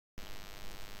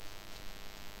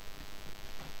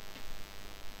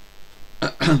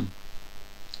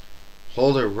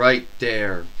Hold it right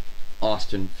there,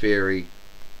 Austin Ferry.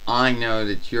 I know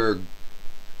that you're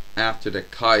after the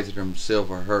Kaiserum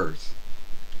Silver Hearse,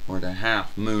 or the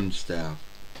Half Moon Staff,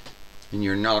 and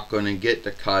you're not going to get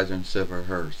the Kaiserum Silver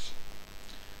Hearse.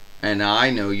 And I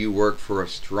know you work for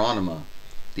Astronema,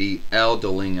 the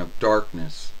Elderling of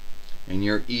Darkness, and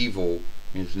your evil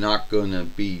is not going to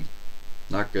be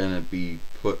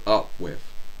put up with.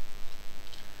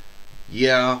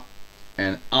 Yeah,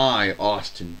 and I,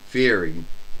 Austin Ferry,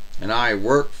 and I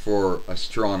work for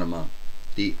Astronema,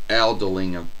 the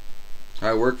Elderling of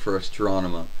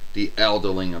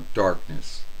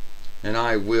Darkness, and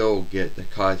I will get the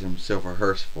Kaiserum Silver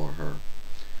Hearse for her,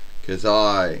 'cause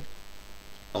I'm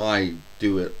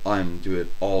do it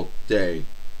all day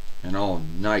and all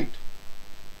night.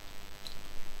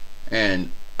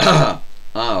 And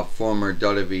former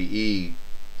WWE,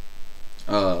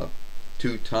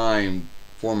 two-time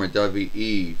former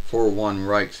WWE 4-1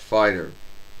 RIKES fighter,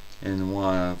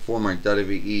 and former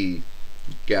WWE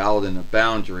Galled in a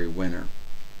Boundary winner.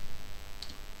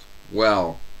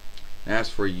 Well, as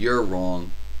for you're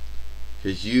wrong,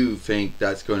 'cause you think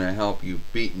that's going to help you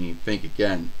beat me. Think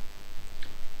again.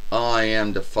 I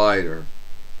am the fighter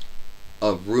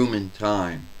of room and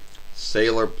time,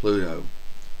 Sailor Pluto,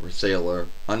 or Sailor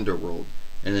Underworld.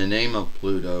 In the name of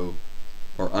Pluto,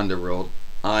 or Underworld,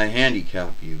 I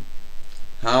handicap you.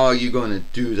 How are you going to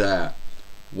do that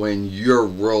when your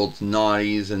world's not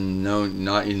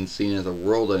even seen as a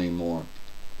world anymore?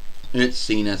 It's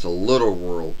seen as a little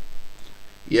world.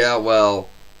 Yeah, well,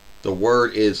 the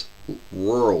word is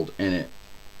world in it.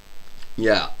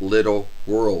 Yeah, little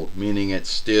world, meaning it's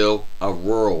still a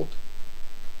world.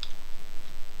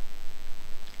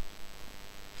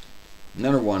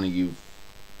 Another one of you.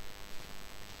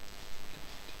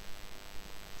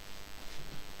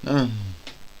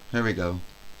 Here we go.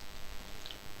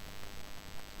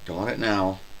 Got it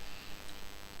now.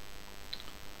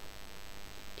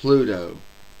 Pluto.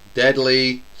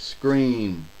 Deadly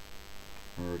scream,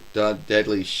 or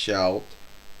deadly shout,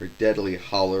 or deadly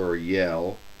holler or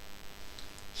yell.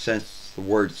 Since the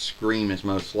word scream is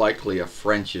most likely a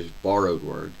French's borrowed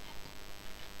word.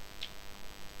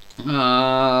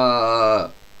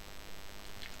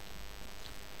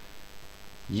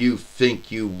 You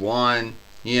think you won?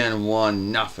 You ain't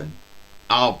won nothing.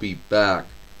 I'll be back,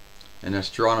 and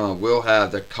Astronema will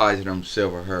have the Kaiserum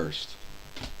Silver Hearse.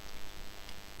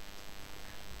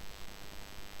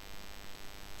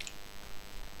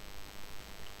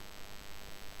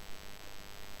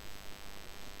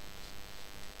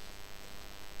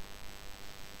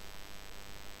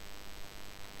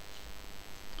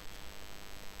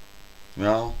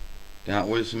 Well, that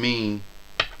was me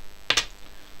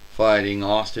fighting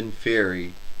Austin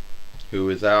Ferry, who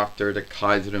was after the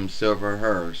Kaiserum Silver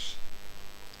Hearse,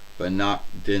 but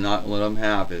did not let him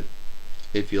have it.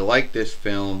 If you like this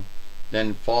film,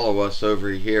 then follow us over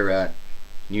here at,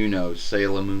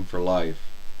 Sailor Moon for Life.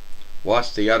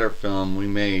 Watch the other film we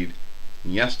made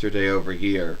yesterday over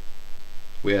here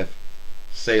with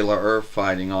Sailor Earth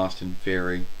fighting Austin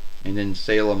Ferry, and then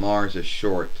Sailor Mars is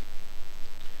short.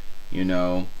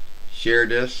 Share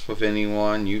this with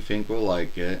anyone you think will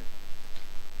like it.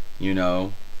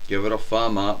 Give it a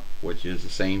thumb up, which is the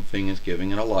same thing as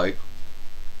giving it a like.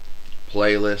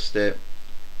 Playlist it,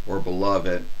 or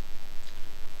beloved.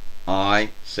 I,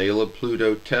 Sailor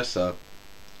Pluto Tessa,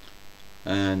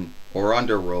 or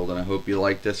Underworld, and I hope you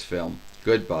like this film.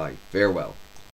 Goodbye. Farewell.